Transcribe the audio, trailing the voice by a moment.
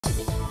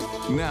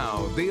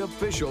Now, the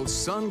official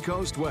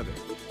Suncoast weather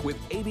with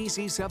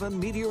ABC7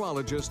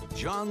 meteorologist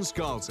John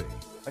Scalzi.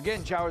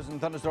 Again, showers and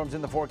thunderstorms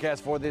in the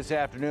forecast for this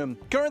afternoon.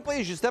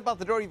 Currently, as you step out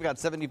the door, you've got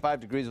 75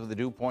 degrees with a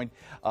dew point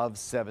of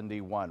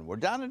 71. We're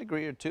down a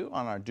degree or two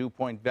on our dew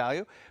point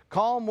value.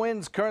 Calm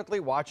winds currently.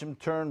 Watch them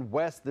turn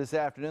west this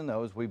afternoon,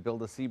 though, as we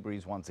build a sea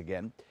breeze once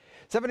again.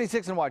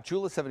 76 in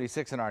Wauchula,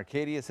 76 in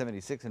Arcadia,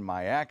 76 in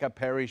Myakka,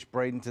 Parrish,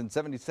 Bradenton,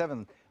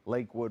 77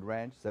 Lakewood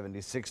Ranch,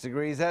 76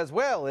 degrees as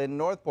well in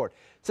Northport.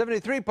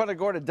 73 Punta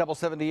Gorda, double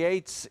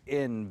 78s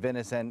in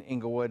Venice and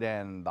Inglewood,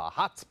 and the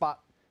hot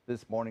spot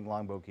this morning,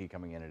 Longboat Key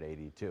coming in at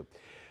 82.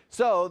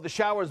 So the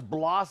showers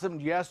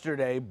blossomed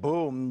yesterday.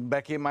 Boom.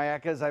 Becky and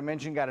Myakka, as I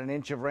mentioned, got an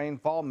inch of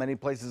rainfall. Many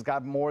places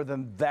got more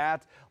than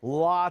that.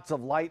 Lots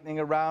of lightning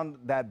around.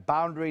 That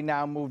boundary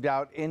now moved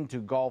out into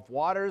Gulf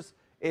waters.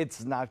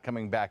 It's not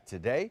coming back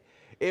today.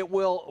 It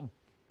will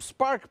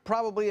spark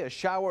probably a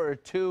shower or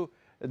two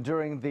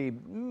during the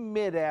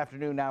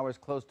mid-afternoon hours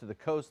close to the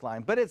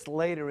coastline, but it's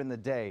later in the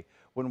day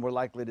when we're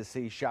likely to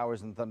see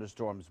showers and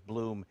thunderstorms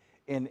bloom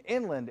in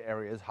inland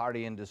areas,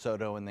 Hardy and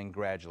DeSoto, and then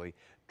gradually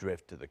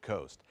drift to the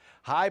coast.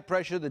 High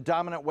pressure, the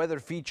dominant weather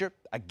feature,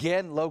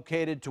 again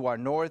located to our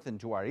north and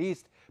to our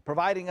east,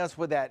 providing us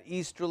with that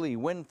easterly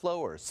wind flow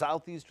or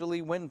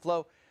southeasterly wind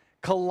flow,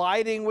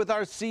 colliding with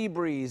our sea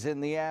breeze in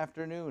the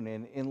afternoon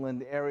in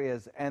inland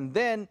areas. And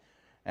then,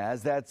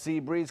 as that sea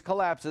breeze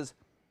collapses,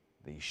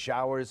 the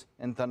showers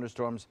and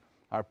thunderstorms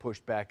are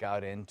pushed back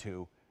out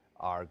into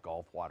our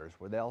Gulf waters,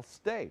 where they'll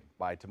stay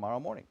by tomorrow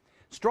morning.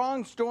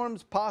 Strong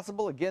storms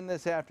possible again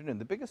this afternoon.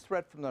 The biggest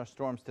threat from our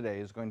storms today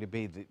is going to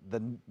be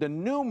the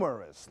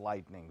numerous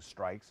lightning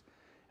strikes,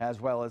 as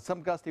well as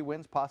some gusty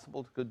winds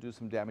possible, could do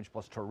some damage,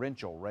 plus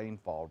torrential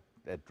rainfall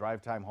at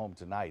drive time home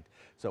tonight.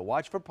 So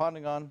watch for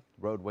ponding on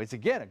roadways.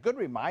 Again, a good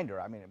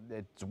reminder, I mean,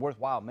 it's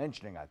worthwhile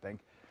mentioning, I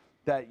think,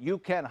 that you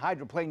can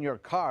hydroplane your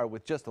car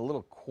with just a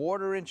little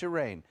quarter-inch of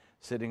rain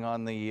sitting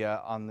on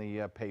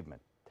the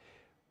pavement.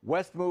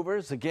 West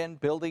movers, again,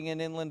 building in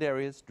inland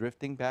areas,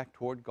 drifting back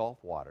toward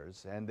Gulf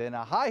waters. And then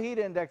a high heat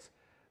index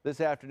this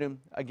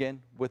afternoon,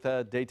 again, with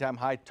a daytime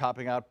high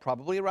topping out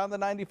probably around the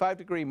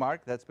 95-degree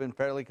mark. That's been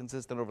fairly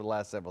consistent over the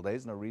last several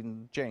days. No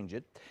reason to change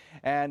it.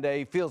 And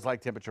a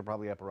feels-like temperature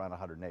probably up around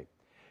 108.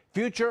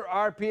 Future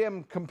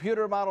RPM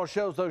computer model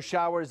shows those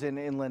showers in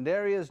inland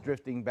areas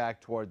drifting back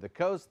toward the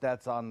coast.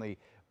 That's on the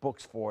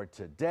books for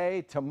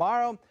today.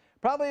 Tomorrow,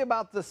 probably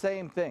about the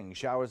same thing.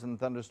 Showers and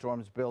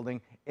thunderstorms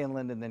building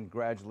inland and then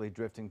gradually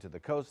drifting to the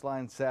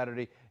coastline.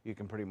 Saturday, you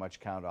can pretty much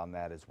count on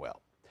that as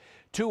well.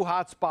 Two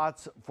hot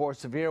spots for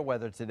severe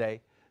weather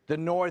today. The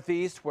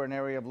northeast, where an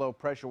area of low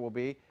pressure will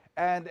be,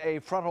 and a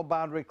frontal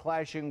boundary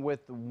clashing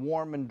with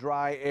warm and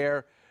dry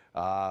air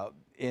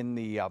in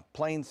the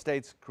plain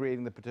states,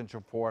 creating the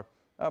potential for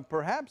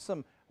perhaps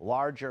some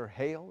larger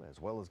hail as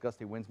well as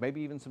gusty winds,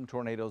 maybe even some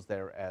tornadoes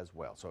there as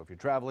well. So if you're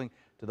traveling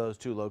to those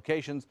two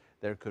locations,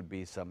 there could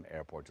be some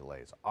airport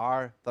delays.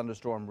 Our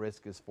thunderstorm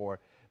risk is for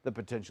the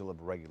potential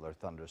of regular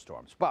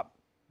thunderstorms, but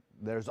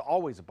there's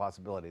always a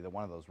possibility that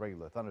one of those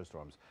regular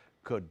thunderstorms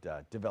could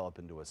develop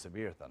into a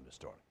severe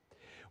thunderstorm.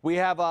 We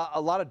have a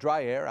lot of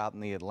dry air out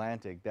in the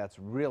Atlantic that's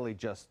really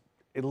just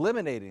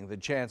eliminating the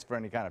chance for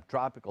any kind of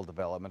tropical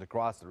development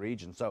across the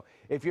region. So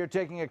if you're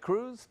taking a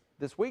cruise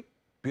this week,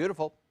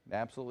 beautiful,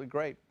 absolutely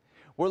great.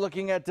 We're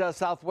looking at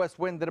southwest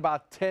wind at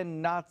about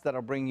 10 knots.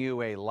 That'll bring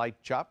you a light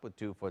chop with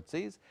 2-foot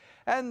seas.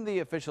 And the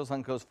official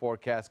Suncoast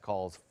forecast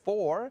calls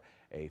for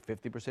a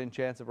 50%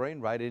 chance of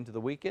rain right into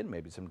the weekend,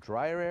 maybe some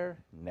drier air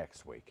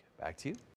next week. Back to you.